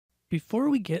Before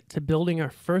we get to building our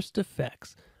first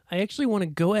effects, I actually want to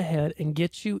go ahead and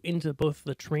get you into both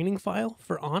the training file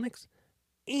for Onyx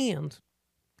and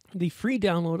the free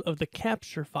download of the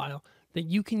capture file that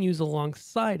you can use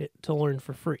alongside it to learn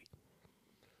for free.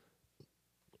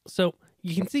 So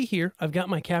you can see here, I've got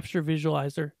my capture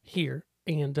visualizer here,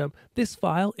 and this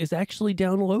file is actually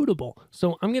downloadable.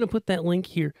 So I'm going to put that link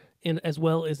here and as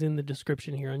well as in the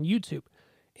description here on YouTube.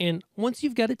 And once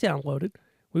you've got it downloaded,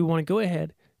 we want to go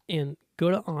ahead and go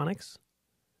to Onyx.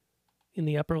 In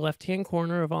the upper left-hand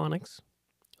corner of Onyx,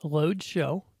 load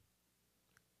show.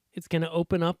 It's going to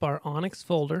open up our Onyx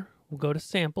folder. We'll go to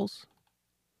samples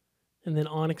and then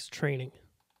Onyx training.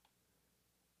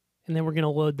 And then we're going to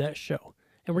load that show.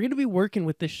 And we're going to be working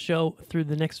with this show through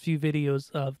the next few videos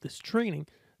of this training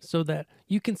so that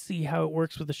you can see how it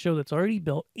works with the show that's already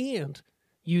built and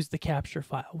use the capture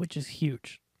file, which is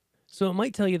huge. So it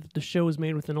might tell you that the show is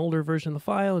made with an older version of the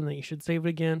file and that you should save it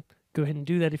again. Go ahead and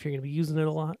do that if you're going to be using it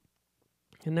a lot.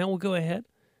 And now we'll go ahead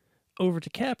over to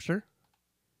capture.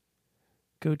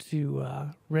 Go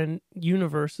to Run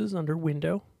Universes under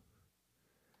Window.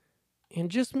 And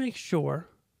just make sure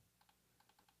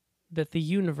that the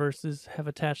universes have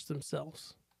attached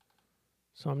themselves.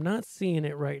 So I'm not seeing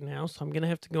it right now, so I'm going to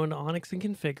have to go into Onyx and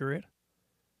configure it.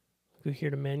 Go here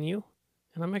to Menu.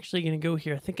 And I'm actually going to go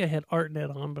here. I think I had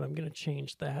ArtNet on, but I'm going to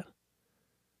change that.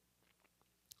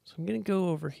 So I'm going to go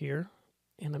over here,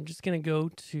 and I'm just going to go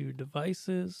to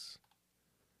Devices.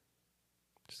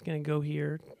 Just going to go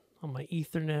here on my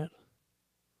Ethernet,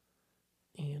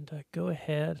 and go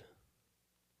ahead,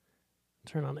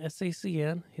 turn on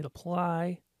SACN, hit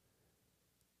Apply,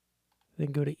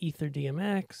 then go to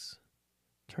EtherDMX,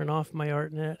 turn off my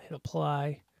ArtNet, hit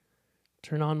Apply,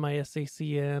 turn on my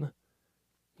SACN,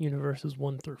 universes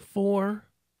 1 through 4,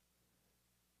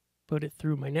 put it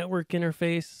through my network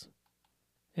interface,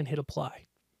 and hit Apply.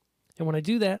 And when I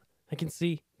do that, I can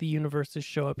see the universes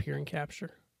show up here in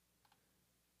Capture.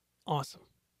 Awesome.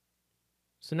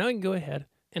 So now I can go ahead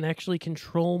and actually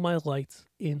control my lights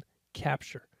in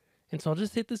Capture. And so I'll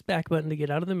just hit this back button to get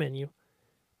out of the menu,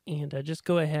 and just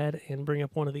go ahead and bring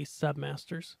up one of these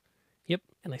submasters. Yep,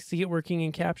 and I see it working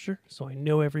in Capture, so I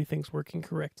know everything's working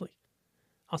correctly.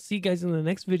 I'll see you guys in the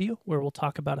next video where we'll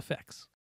talk about effects.